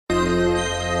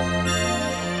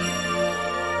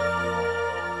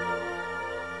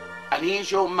And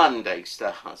here's your Monday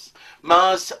stars.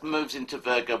 Mars moves into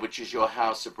Virgo, which is your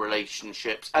house of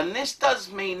relationships. And this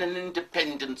does mean an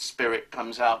independent spirit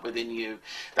comes out within you.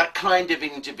 That kind of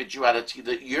individuality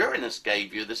that Uranus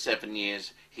gave you the 7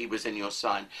 years he was in your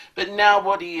sign. But now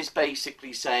what he is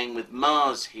basically saying with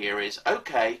Mars here is,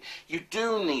 okay, you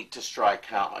do need to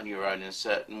strike out on your own in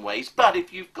certain ways, but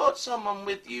if you've got someone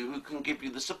with you who can give you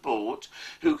the support,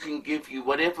 who can give you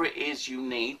whatever it is you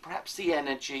need, perhaps the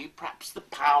energy, perhaps the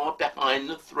power behind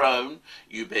the throne,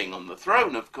 you being on the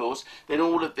throne of course, then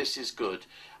all of this is good.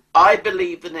 I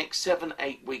believe the next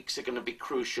 7-8 weeks are going to be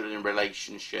crucial in a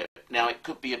relationship. Now, it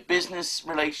could be a business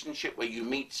relationship where you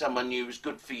meet someone new who's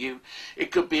good for you.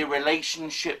 It could be a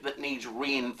relationship that needs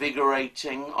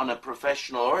reinvigorating on a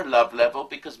professional or a love level,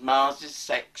 because Mars is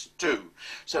sex too.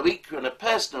 So equally in a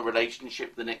personal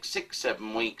relationship, the next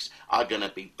 6-7 weeks are going to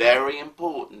be very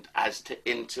important as to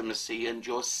intimacy and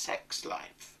your sex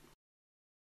life.